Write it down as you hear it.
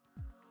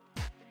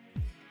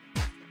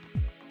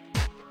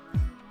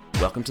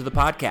Welcome to the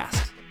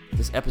podcast.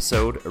 This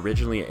episode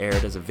originally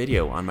aired as a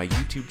video on my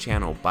YouTube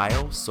channel,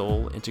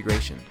 Bio-Soul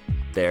Integration.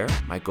 There,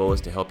 my goal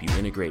is to help you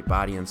integrate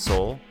body and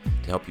soul,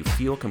 to help you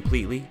feel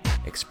completely,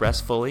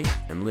 express fully,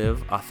 and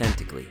live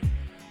authentically.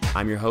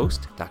 I'm your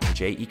host, Dr.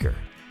 Jay Eaker.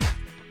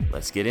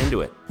 Let's get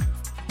into it.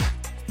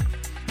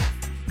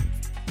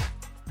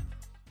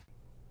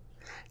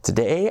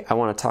 Today, I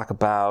want to talk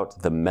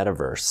about the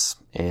metaverse.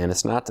 And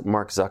it's not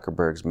Mark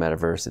Zuckerberg's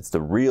metaverse, it's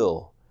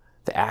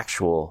the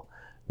actual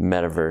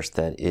metaverse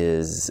that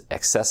is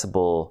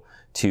accessible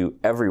to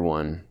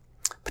everyone,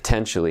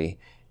 potentially,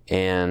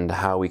 and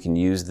how we can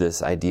use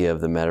this idea of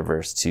the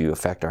metaverse to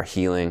affect our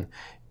healing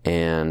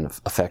and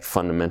affect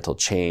fundamental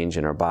change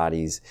in our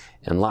bodies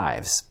and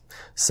lives.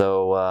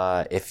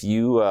 So if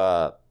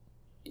you're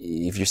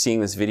seeing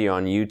this video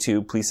on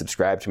YouTube, please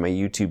subscribe to my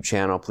YouTube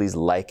channel. Please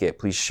like it.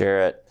 Please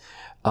share it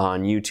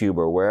on YouTube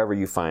or wherever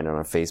you find it,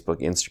 on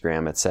Facebook,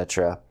 Instagram,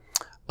 etc.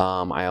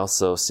 I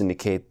also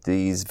syndicate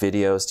these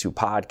videos to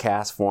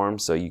podcast form,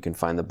 so you can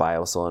find the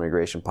Bio-Soul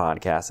Integration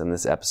podcast and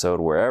this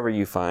episode wherever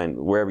you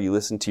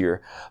listen to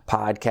your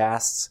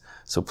podcasts.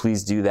 So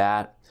please do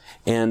that.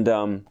 And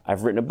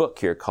I've written a book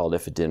here called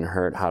If It Didn't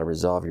Hurt, How to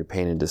Resolve Your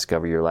Pain and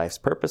Discover Your Life's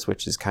Purpose,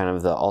 which is kind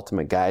of the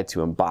ultimate guide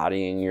to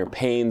embodying your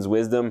pain's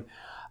wisdom.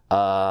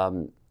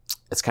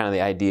 It's kind of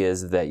the idea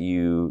is that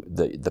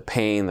the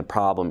pain, the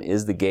problem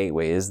is the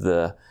gateway, is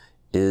the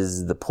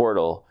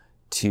portal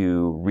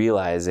to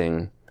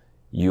realizing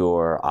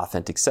your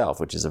authentic self,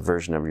 which is a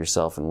version of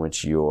yourself in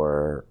which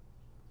your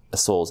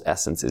soul's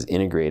essence is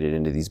integrated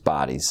into these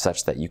bodies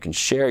such that you can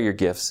share your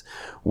gifts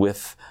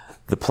with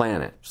the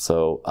planet.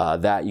 So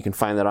that you can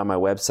find that on my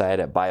website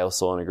at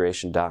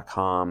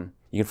biosoulintegration.com.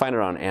 You can find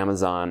it on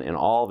Amazon in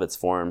all of its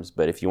forms,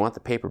 but if you want the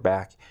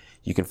paperback,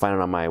 you can find it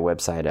on my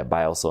website at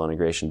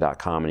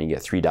biosoulintegration.com, and you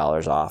get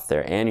 $3 off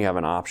there. And you have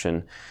an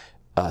option,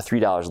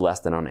 $3 less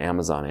than on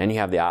Amazon. And you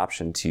have the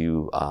option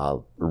to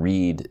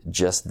read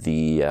just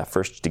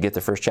to get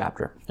the first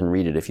chapter and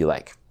read it if you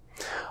like.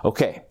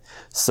 Okay,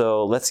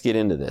 so let's get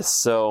into this.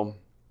 So,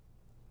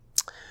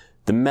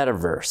 the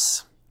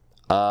metaverse.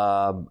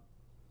 I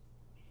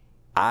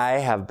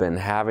have been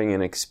having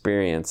an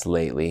experience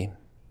lately,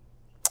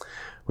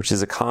 which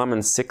is a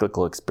common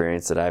cyclical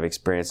experience that I've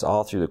experienced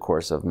all through the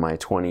course of my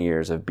 20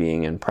 years of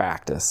being in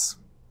practice.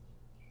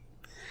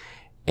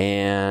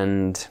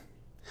 And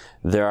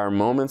there are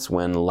moments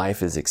when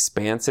life is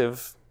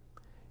expansive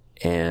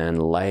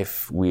and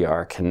we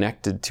are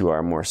connected to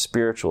our more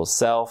spiritual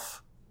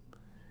self,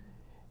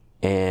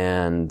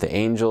 and the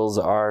angels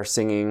are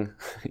singing,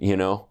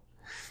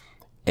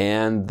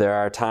 and there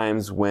are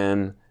times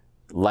when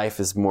life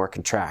is more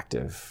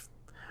contractive,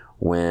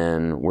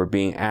 when we're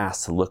being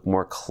asked to look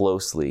more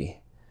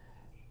closely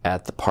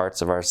at the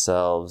parts of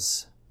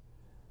ourselves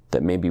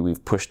that maybe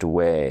we've pushed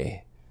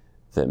away,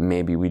 that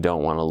maybe we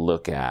don't want to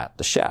look at,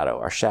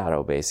 our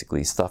shadow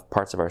basically,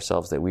 parts of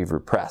ourselves that we've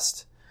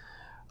repressed.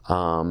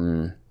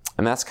 And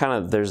that's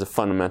there's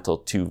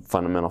two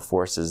fundamental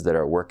forces that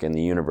are at work in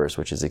the universe,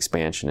 which is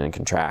expansion and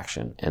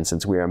contraction. And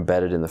since we are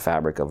embedded in the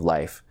fabric of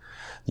life,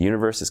 the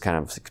universe is kind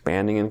of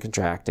expanding and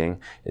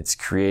contracting. It's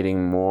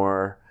creating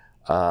more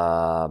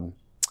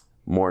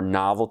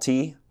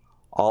novelty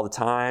all the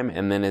time,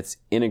 and then it's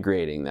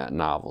integrating that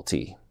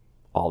novelty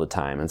all the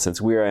time. And since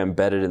we are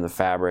embedded in the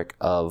fabric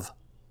of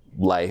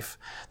life,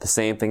 the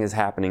same thing is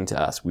happening to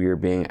us. We are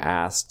being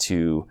asked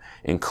to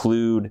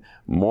include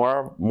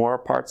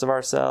more parts of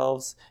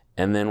ourselves,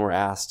 and then we're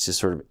asked to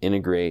sort of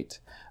integrate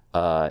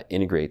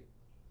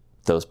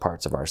those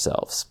parts of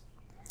ourselves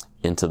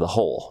into the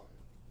whole.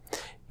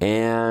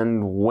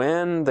 And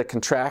when the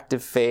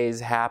contractive phase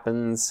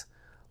happens,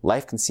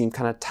 life can seem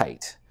kind of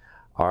tight.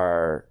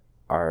 Our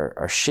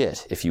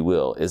shit, if you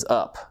will, is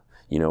up.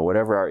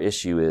 Whatever our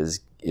issue is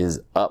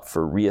up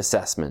for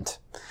reassessment.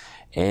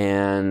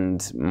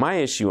 And my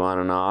issue on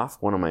and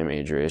off, one of my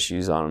major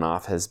issues on and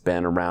off, has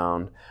been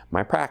around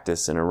my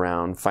practice and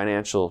around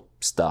financial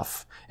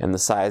stuff and the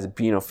size of,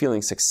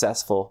 feeling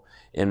successful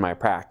in my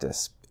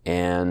practice.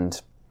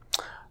 And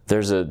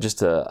there's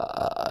just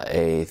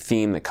a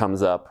theme that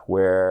comes up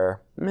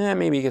where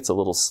maybe it gets a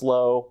little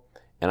slow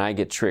and I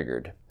get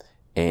triggered.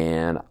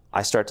 And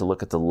I start to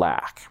look at the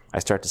lack. I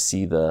start to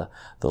see the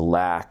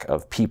lack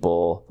of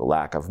people, the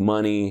lack of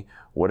money,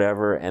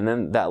 whatever. And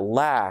then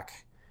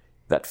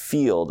that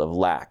field of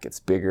lack gets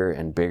bigger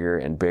and bigger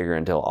and bigger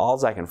until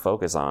all I can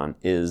focus on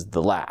is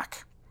the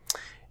lack.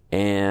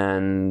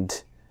 And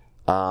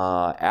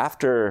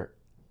after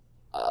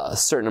a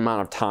certain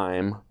amount of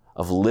time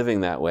of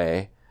living that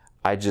way,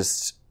 I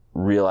just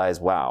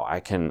realize, wow, I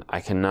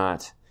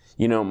cannot.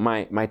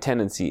 My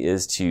tendency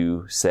is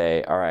to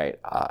say, all right,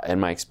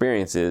 and my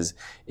experience is,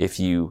 if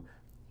you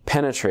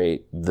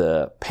penetrate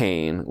the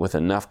pain with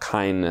enough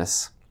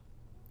kindness,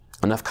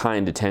 enough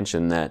kind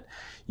attention, that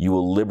you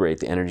will liberate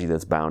the energy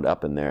that's bound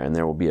up in there, and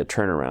there will be a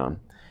turnaround.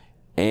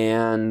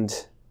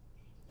 And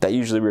that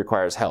usually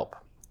requires help.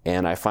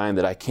 And I find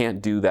that I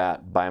can't do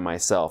that by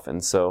myself.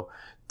 And so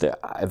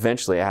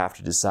eventually I have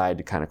to decide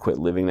to kind of quit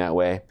living that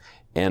way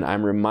And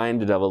I'm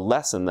reminded of a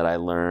lesson that I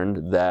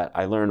learned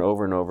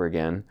over and over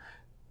again,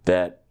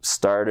 that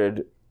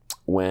started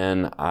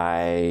when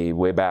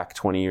way back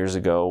 20 years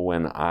ago,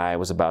 when I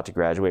was about to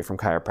graduate from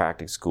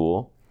chiropractic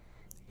school,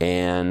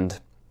 and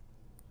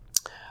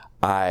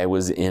I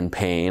was in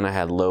pain. I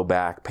had low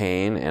back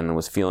pain and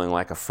was feeling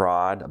like a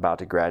fraud about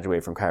to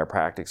graduate from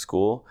chiropractic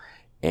school.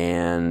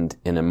 And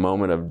in a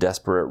moment of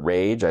desperate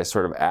rage, I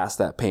sort of asked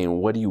that pain,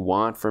 "What do you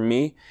want from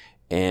me?"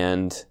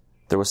 And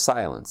there was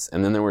silence.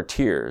 And then there were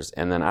tears.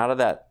 And then out of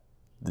that,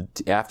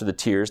 after the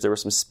tears, there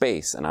was some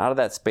space. And out of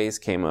that space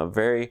came a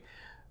very,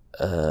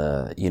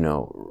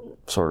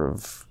 sort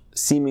of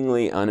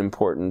seemingly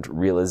unimportant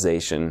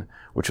realization,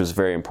 which was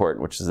very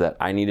important, which is that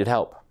I needed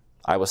help.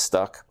 I was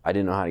stuck. I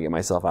didn't know how to get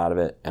myself out of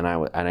it, and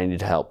I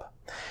needed help.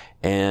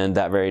 And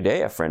that very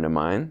day, a friend of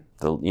mine,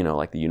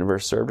 like the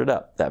universe served it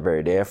up. That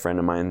very day, a friend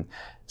of mine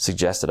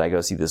suggested I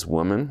go see this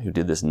woman who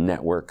did this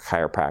network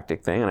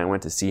chiropractic thing, and I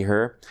went to see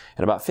her.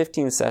 And about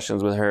 15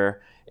 sessions with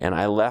her, and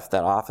I left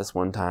that office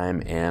one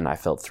time, and I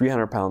felt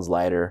 300 pounds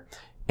lighter.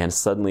 And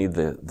suddenly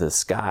the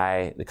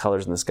sky, the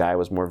colors in the sky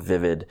was more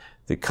vivid.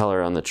 The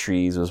color on the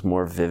trees was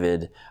more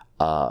vivid.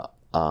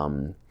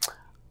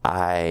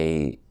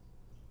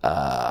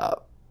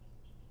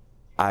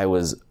 I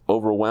was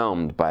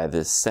overwhelmed by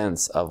this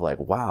sense of like,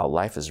 wow,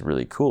 life is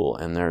really cool,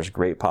 and there's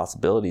great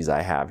possibilities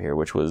I have here,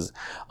 which was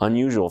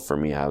unusual for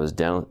me. I was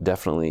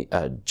definitely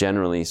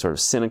generally sort of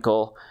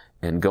cynical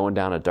and going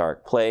down a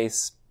dark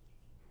place,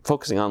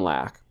 focusing on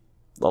lack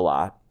a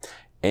lot,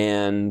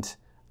 and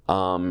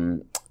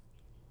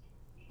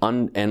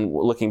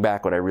looking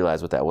back, what I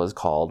realized what that was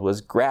called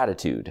was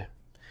gratitude.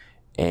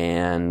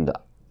 And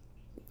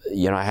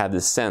I had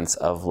this sense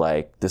of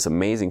like this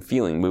amazing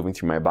feeling moving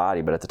through my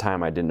body, but at the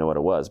time I didn't know what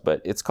it was.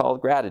 But it's called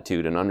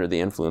gratitude, and under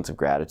the influence of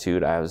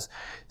gratitude, I was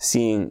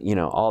seeing,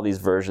 all these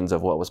versions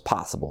of what was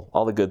possible,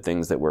 all the good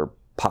things that were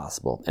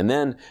possible. And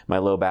then my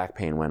low back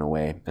pain went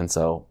away, and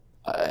so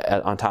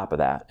on top of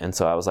that, and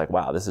so I was like,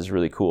 wow, this is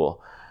really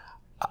cool.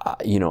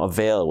 A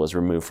veil was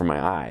removed from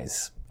my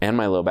eyes, and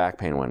my low back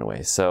pain went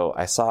away. So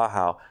I saw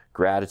how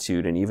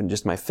gratitude and even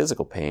just my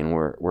physical pain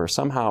were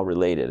somehow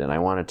related, and I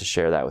wanted to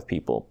share that with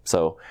people.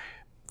 So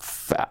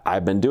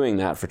I've been doing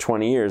that for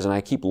 20 years, and I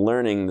keep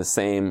learning the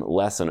same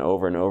lesson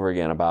over and over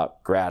again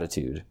about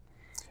gratitude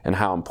and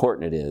how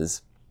important it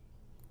is.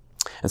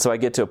 And so I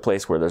get to a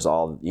place where there's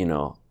all,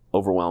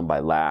 overwhelmed by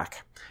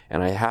lack,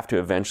 and I have to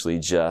eventually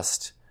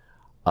just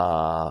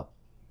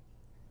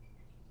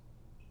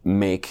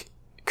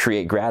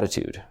create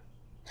gratitude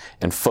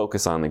and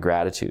focus on the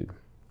gratitude.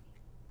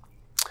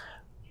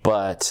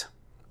 But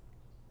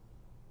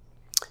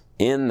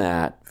in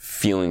that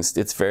feeling,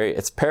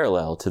 it's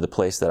parallel to the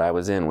place that I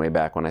was in way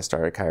back when I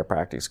started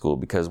chiropractic school,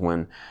 because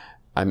when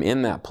I'm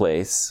in that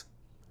place,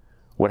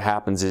 what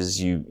happens is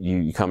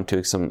you come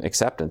to some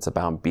acceptance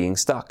about being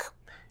stuck,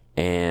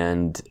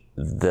 and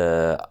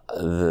the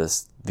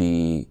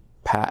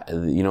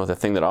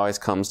thing that always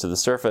comes to the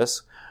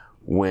surface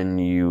when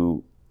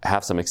you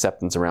have some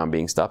acceptance around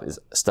being stuck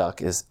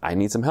is I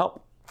need some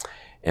help.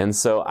 And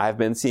so I've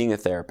been seeing a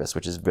therapist,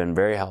 which has been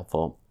very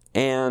helpful.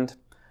 And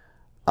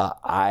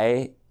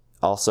I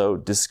also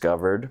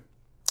discovered,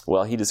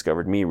 he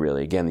discovered me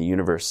really. Again, the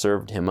universe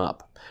served him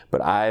up.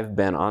 But I've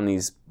been on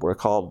these, they're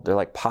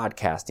like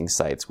podcasting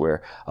sites,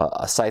 where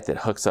a site that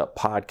hooks up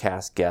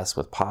podcast guests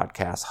with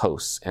podcast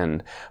hosts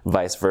and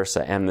vice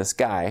versa. And this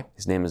guy,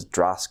 his name is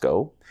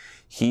Drosko,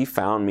 he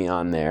found me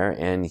on there,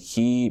 and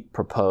he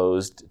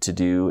proposed to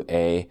do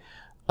a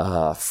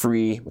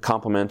free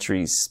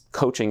complimentary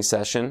coaching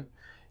session,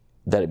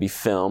 that it be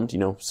filmed,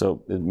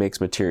 so it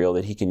makes material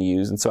that he can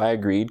use. And so I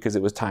agreed because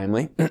it was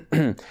timely.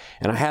 And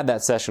I had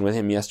that session with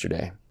him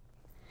yesterday.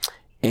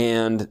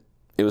 And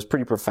it was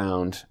pretty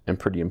profound and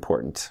pretty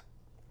important.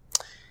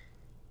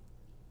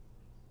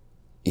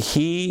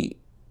 I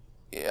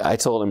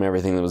told him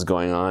everything that was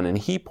going on, and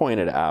he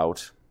pointed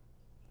out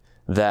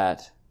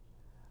that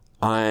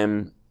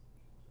I'm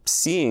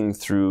seeing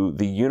through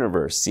the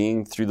universe,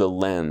 seeing through the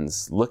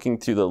lens, living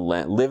through the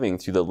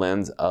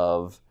lens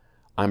of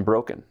I'm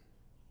broken.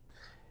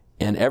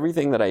 And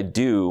everything that I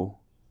do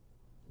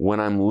when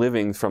I'm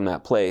living from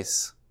that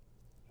place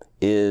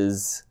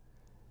is,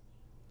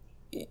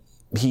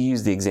 he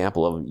used the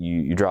example of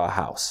you draw a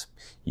house.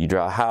 You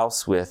draw a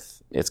house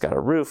it's got a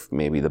roof,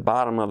 maybe the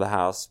bottom of the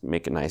house,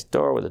 make a nice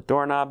door with a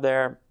doorknob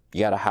there. You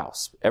got a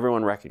house.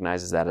 Everyone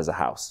recognizes that as a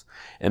house.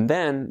 And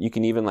then you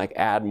can even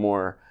add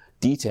more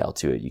detail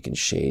to it. You can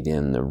shade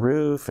in the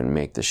roof and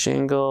make the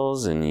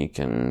shingles, and you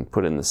can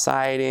put in the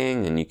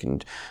siding, and you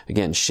can,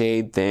 again,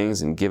 shade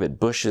things and give it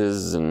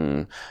bushes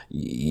and,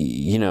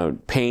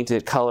 paint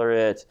it, color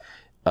it,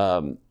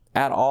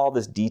 add all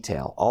this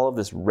detail, all of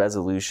this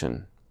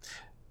resolution.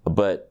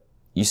 But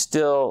you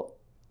still,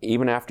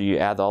 even after you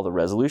add all the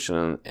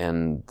resolution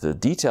and the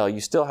detail,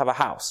 you still have a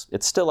house.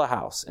 It's still a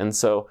house. And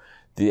so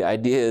the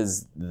idea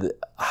is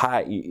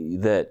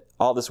that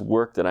all this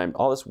work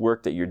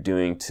that you're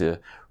doing to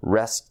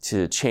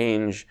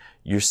change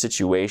your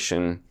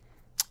situation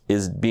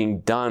is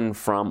being done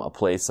from a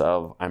place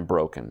of I'm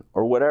broken,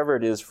 or whatever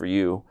it is for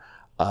you.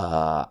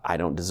 I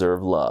don't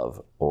deserve love,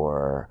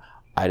 or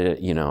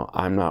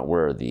I'm not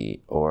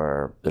worthy,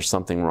 or there's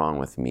something wrong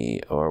with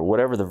me, or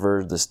whatever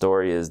the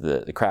story is,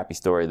 the crappy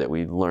story that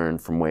we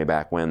learned from way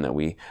back when that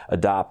we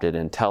adopted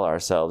and tell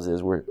ourselves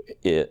we're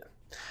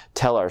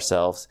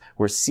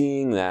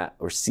seeing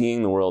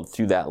the world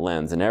through that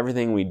lens, and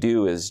everything we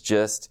do is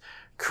just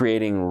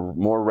creating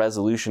more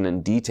resolution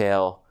and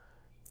detail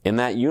in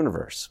that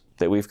universe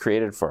that we've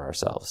created for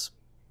ourselves.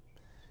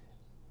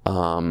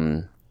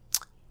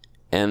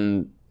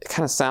 And it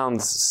kind of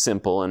sounds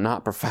simple and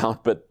not profound,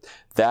 but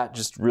that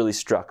just really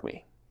struck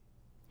me.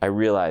 I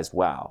realized,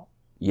 wow,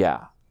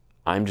 yeah,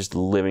 I'm just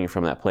living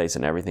from that place,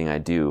 and everything I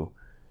do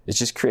is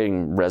just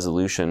creating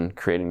resolution,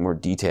 creating more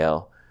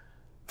detail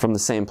from the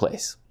same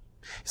place.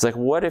 It's like,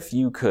 what if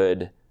you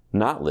could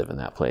not live in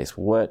that place?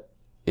 What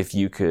if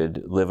you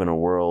could live in a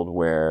world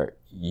where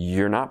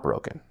you're not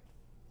broken?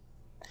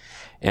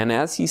 And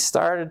as he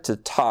started to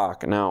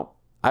talk, now,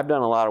 I've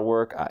done a lot of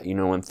work.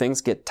 When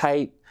things get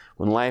tight,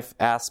 when life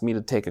asks me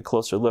to take a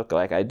closer look,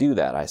 like I do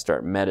that. I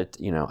start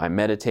I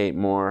meditate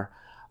more.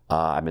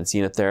 I've been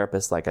seeing a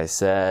therapist, like I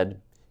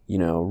said,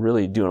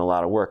 really doing a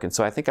lot of work. And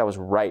so I think I was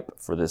ripe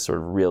for this sort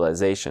of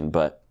realization.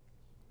 But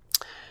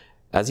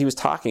as he was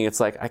talking, it's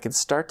like I could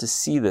start to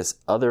see this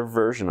other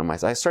version of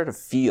myself. I started to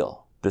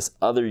feel this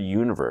other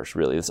universe,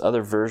 really, this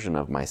other version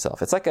of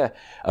myself. It's like a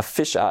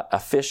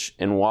fish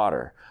in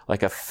water.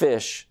 Like a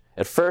fish,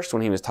 at first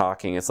when he was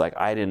talking, it's like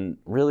I didn't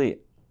really...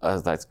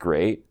 that's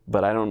great,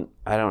 but I don't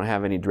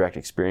have any direct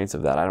experience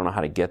of that. I don't know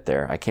how to get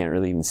there. I can't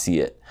really even see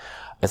it.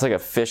 It's like a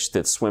fish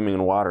that's swimming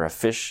in water. A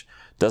fish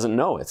doesn't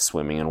know it's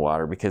swimming in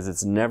water because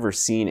it's never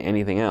seen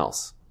anything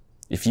else.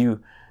 If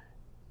you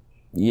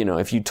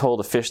told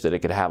a fish that it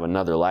could have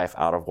another life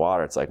out of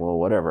water, it's like, well,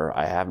 whatever.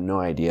 I have no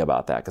idea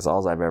about that because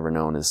all I've ever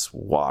known is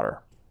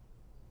water.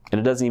 And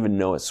it doesn't even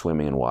know it's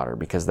swimming in water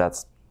because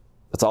that's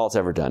all it's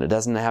ever done. It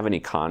doesn't have any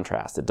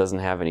contrast. It doesn't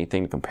have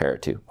anything to compare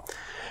it to.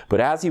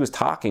 But as he was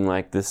talking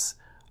like this,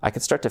 I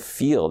could start to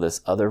feel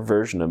this other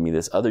version of me,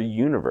 this other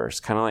universe,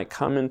 kind of like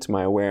come into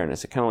my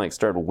awareness. It kind of like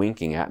started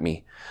winking at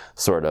me,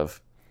 sort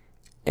of,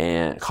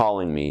 and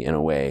calling me in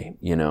a way,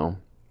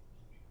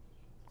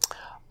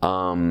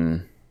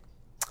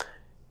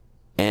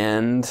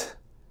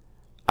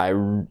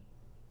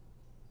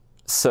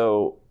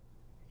 So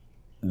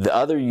the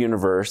other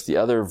universe, the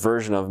other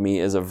version of me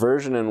is a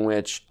version in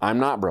which I'm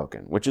not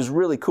broken, which is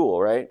really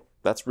cool, right?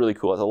 That's really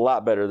cool. It's a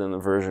lot better than the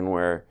version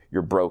where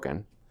you're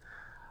broken.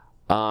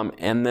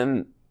 And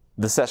then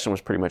the session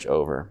was pretty much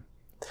over.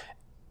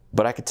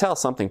 But I could tell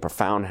something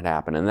profound had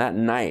happened. And that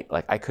night,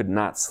 I could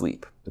not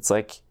sleep. It's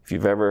like if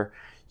you've ever,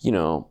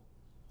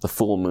 the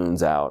full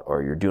moon's out,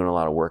 or you're doing a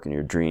lot of work in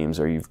your dreams,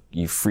 or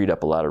you've freed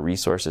up a lot of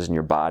resources in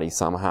your body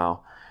somehow.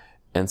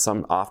 And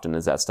often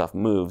as that stuff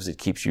moves, it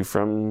keeps you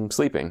from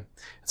sleeping.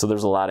 So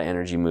there's a lot of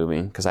energy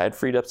moving because I had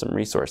freed up some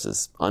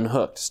resources,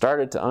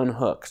 started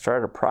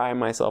to pry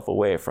myself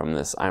away from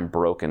this I'm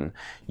broken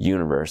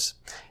universe,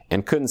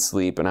 and couldn't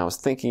sleep. And I was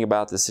thinking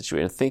about this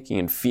situation, thinking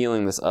and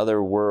feeling this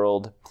other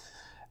world.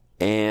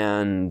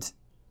 And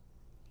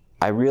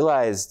I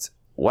realized,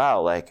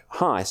 wow,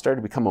 I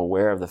started to become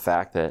aware of the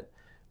fact that,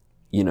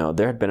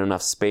 there had been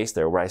enough space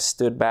there where I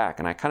stood back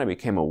and I kind of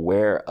became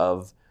aware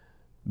of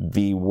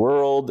the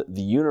world,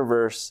 the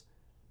universe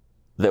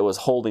that was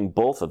holding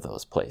both of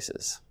those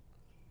places.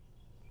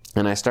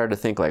 And I started to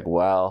think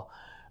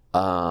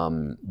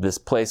this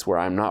place where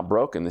I'm not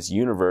broken, this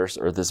universe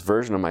or this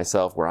version of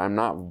myself where I'm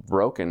not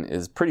broken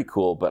is pretty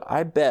cool, but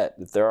I bet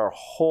that there are a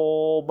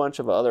whole bunch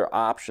of other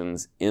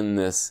options in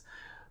this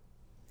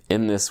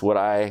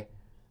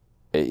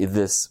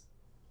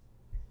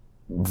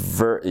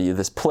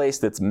place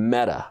that's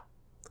meta.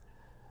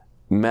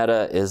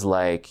 Meta is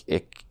like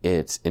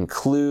it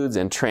includes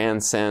and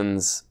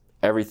transcends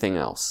everything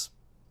else.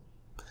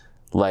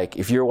 Like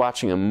if you're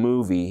watching a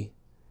movie,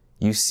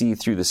 you see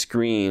through the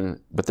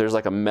screen, but there's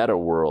like a meta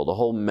world, a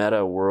whole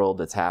meta world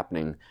that's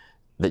happening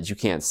that you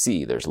can't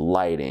see. There's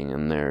lighting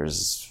and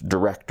there's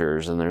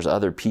directors and there's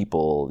other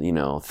people,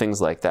 things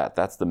like that.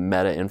 That's the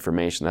meta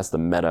information. That's the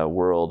meta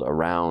world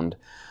around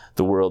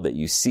the world that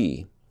you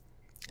see.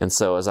 And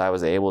so as I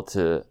was able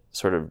to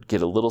sort of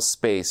get a little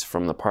space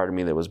from the part of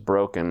me that was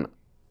broken,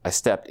 I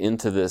stepped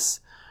into this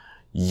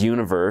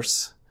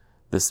universe,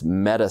 this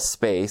meta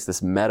space,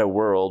 this meta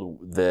world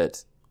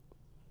that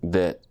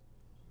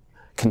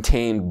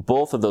contained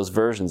both of those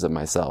versions of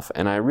myself.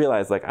 And I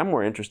realized I'm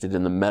more interested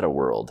in the meta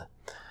world,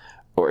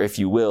 or if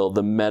you will,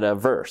 the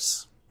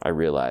metaverse, I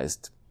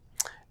realized.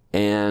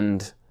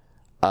 And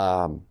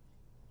I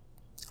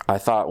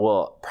thought,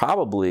 well,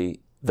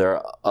 probably there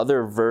are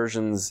other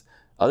versions,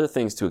 other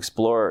things to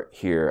explore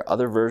here,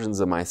 other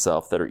versions of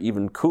myself that are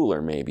even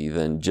cooler maybe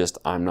than just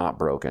I'm not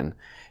broken.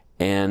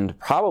 And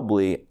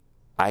probably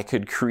I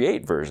could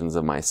create versions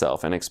of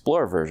myself and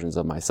explore versions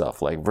of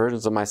myself, like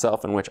versions of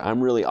myself in which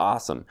I'm really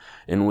awesome,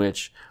 in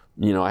which,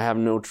 I have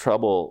no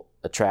trouble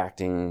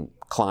attracting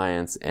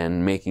clients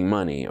and making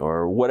money,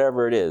 or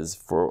whatever it is.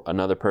 For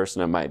another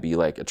person, it might be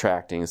like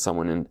attracting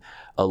someone in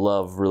a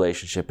love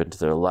relationship into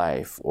their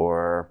life,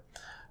 or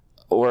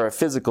a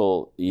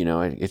physical,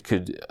 it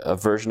could a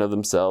version of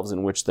themselves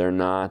in which they're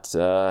not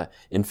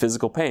in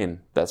physical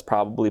pain. That's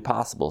probably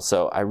possible.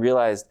 So I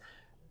realized,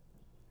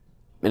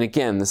 and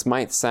again, this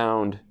might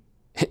sound,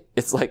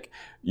 it's like,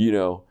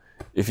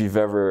 if you've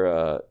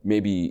ever,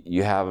 maybe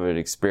you have an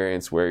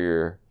experience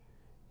where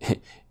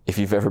if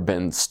you've ever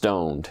been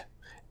stoned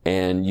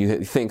and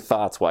you think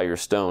thoughts while you're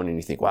stoned and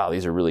you think, wow,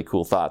 these are really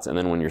cool thoughts. And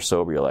then when you're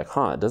sober, you're like,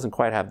 it doesn't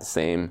quite have the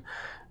same,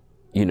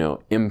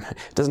 it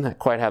doesn't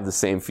quite have the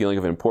same feeling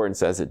of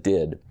importance as it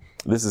did.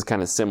 This is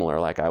kind of similar.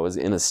 Like I was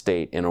in a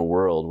state, in a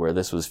world where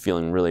this was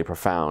feeling really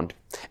profound,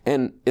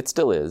 and it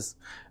still is.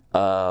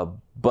 So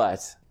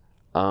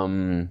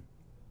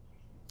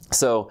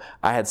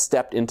I had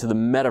stepped into the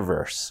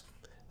metaverse,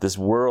 this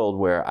world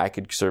where I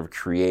could sort of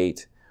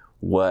create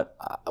what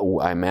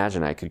I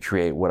imagine I could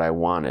create what I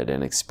wanted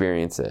and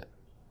experience it.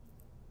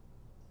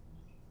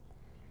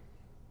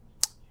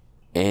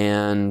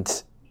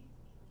 And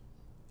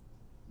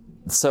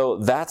so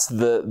that's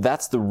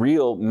the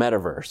real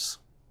metaverse.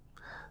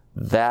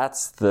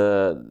 That's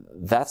the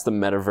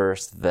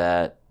metaverse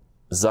that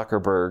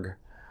Zuckerberg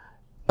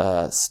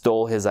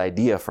stole his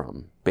idea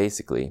from,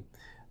 basically.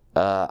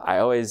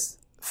 I've always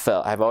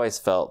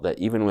felt that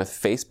even with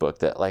Facebook,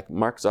 that like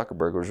Mark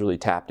Zuckerberg was really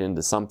tapped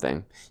into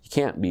something. You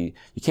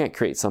can't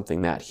create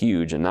something that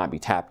huge and not be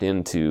tapped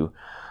into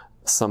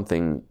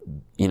something,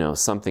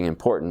 something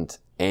important.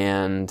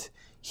 And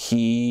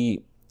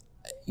he,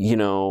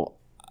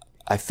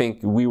 I think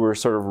we were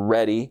sort of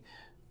ready.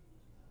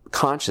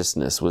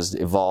 Consciousness was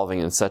evolving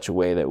in such a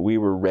way that we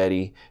were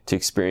ready to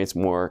experience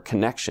more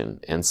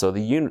connection. And so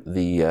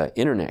the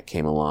internet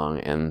came along,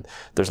 and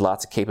there's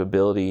lots of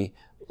capability,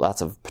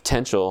 lots of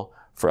potential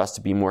for us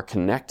to be more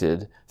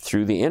connected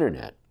through the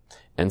internet.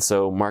 And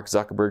so Mark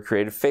Zuckerberg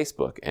created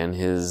Facebook, and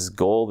his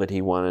goal that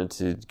he wanted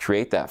to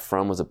create that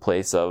from was a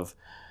place of,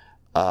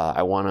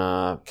 I want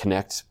to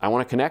connect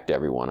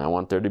everyone. I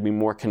want there to be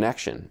more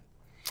connection.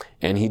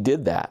 And he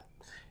did that.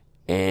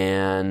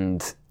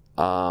 And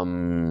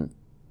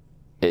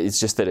it's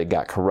just that it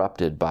got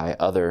corrupted by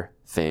other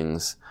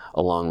things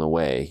along the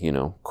way,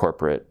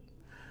 corporate,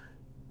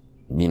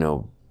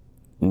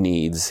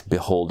 needs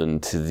beholden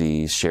to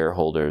the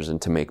shareholders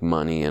and to make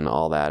money and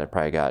all that. It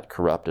probably got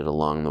corrupted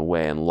along the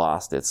way and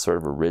lost its sort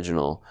of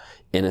original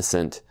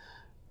innocent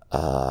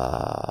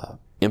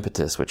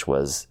impetus, which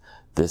was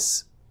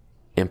this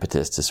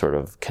impetus to sort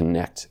of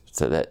connect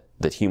so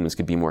that humans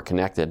could be more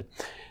connected.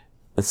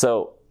 And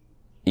so,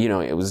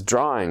 it was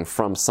drawing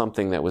from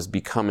something that was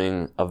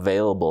becoming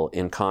available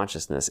in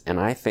consciousness. And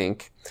I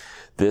think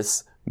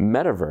this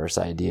metaverse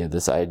idea,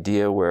 this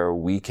idea where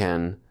we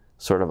can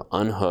sort of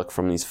unhook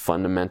from these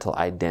fundamental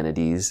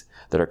identities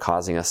that are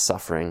causing us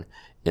suffering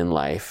in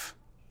life,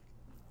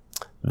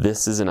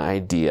 this is an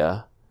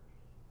idea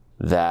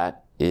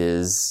that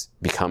is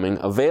becoming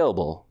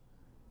available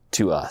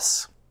to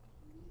us.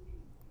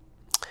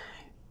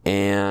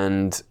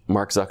 And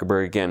Mark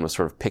Zuckerberg, again, was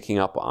sort of picking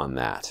up on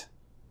that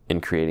in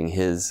creating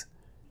his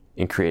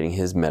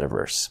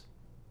metaverse.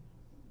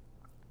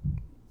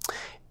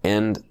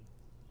 And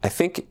I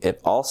think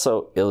it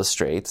also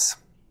illustrates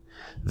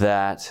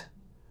that,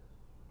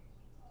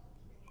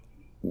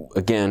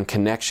 again,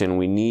 connection,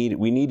 we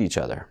need each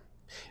other.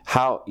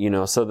 How,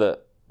 so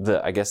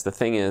I guess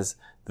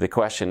the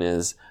question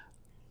is,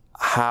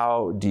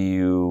 how do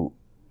you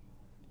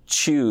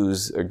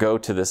choose or go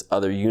to this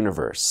other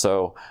universe?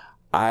 So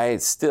I'm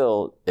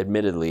still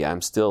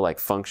like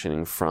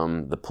functioning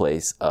from the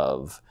place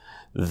of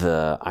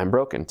I'm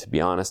broken. To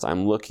be honest,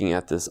 I'm looking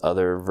at this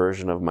other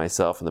version of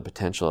myself and the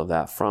potential of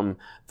that from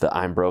the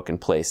I'm broken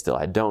place still.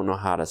 I don't know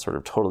how to sort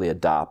of totally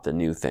adopt the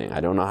new thing.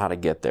 I don't know how to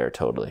get there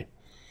totally.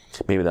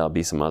 Maybe there'll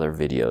be some other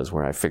videos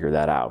where I figure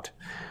that out.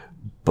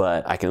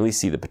 But I can at least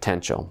see the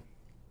potential.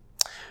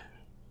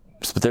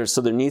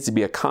 So there needs to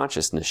be a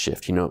consciousness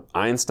shift.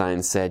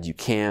 Einstein said you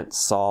can't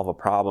solve a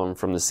problem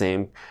from the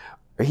same,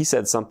 or he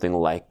said something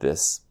like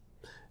this.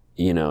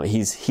 He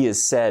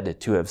is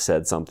said to have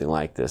said something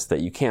like this,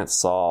 that you can't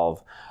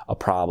solve a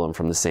problem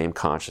from the same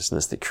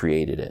consciousness that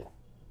created it.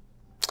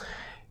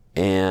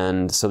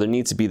 And so there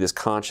needs to be this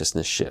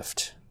consciousness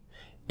shift.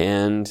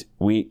 And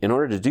in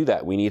order to do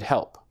that, we need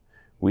help.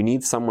 We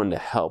need someone to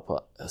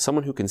help,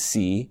 someone who can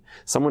see,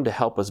 someone to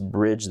help us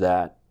bridge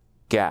that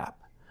gap,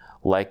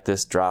 like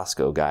this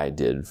Drosko guy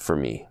did for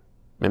me.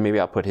 And maybe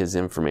I'll put his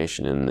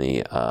information in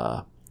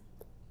the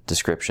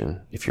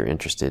description if you're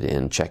interested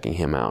in checking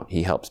him out.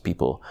 He helps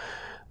people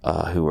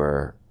who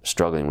are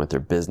struggling with their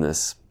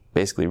business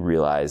basically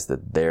realize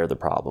that they're the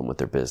problem with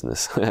their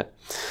business.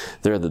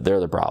 they're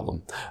the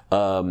problem.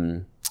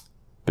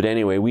 But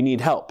anyway, we need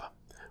help,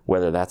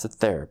 whether that's a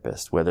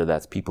therapist, whether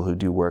that's people who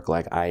do work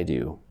like I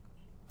do,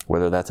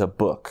 whether that's a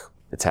book.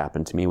 It's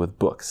happened to me with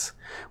books.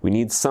 We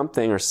need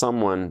something or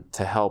someone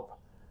to help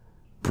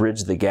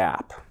bridge the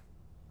gap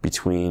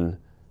between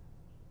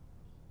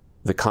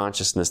the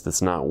consciousness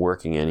that's not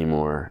working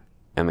anymore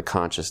and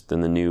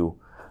the new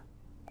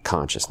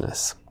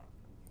consciousness.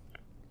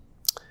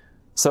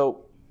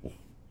 So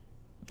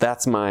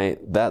those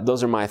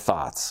are my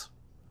thoughts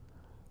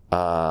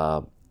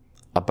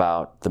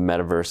about the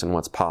metaverse and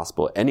what's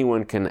possible.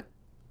 Anyone can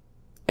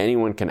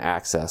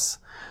access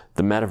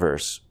the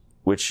metaverse,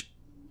 which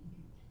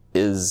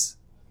is,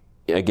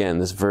 again,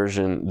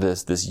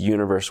 this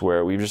universe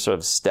where we just sort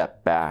of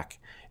step back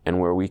and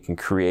where we can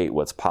create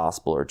what's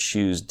possible or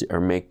choose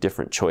or make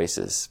different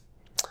choices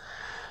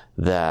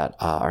that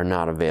are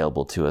not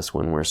available to us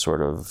when we're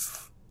sort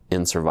of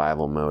in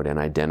survival mode and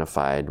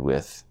identified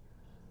with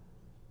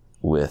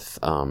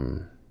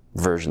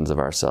versions of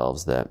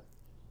ourselves that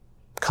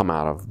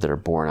are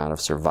born out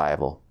of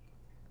survival,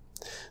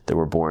 that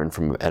were born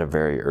from at a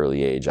very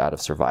early age out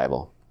of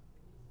survival.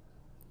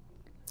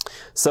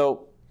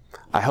 So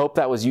I hope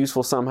that was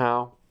useful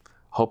somehow.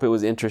 Hope it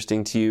was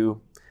interesting to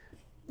you.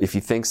 If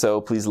you think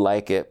so, please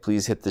like it.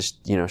 Please hit the,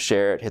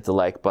 share it, hit the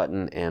like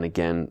button, and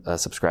again,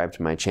 subscribe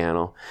to my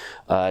channel.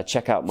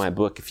 Check out my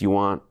book if you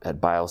want at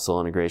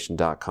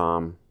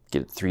biosoulintegration.com.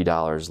 Get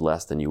 $3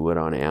 less than you would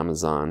on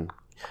Amazon.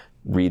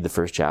 Read the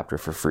first chapter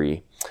for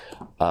free.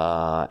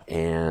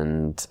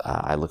 And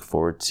I look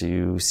forward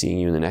to seeing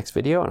you in the next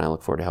video, and I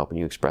look forward to helping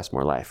you express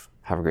more life.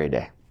 Have a great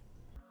day.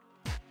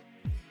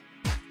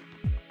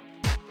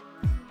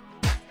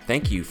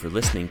 Thank you for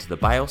listening to the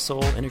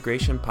BioSoul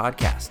Integration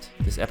Podcast.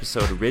 This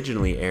episode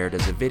originally aired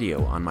as a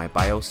video on my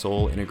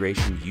BioSoul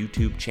Integration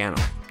YouTube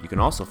channel. You can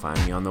also find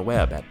me on the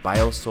web at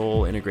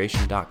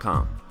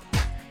biosoulintegration.com.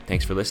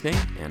 Thanks for listening,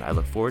 and I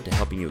look forward to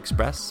helping you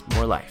express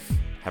more life.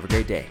 Have a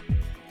great day.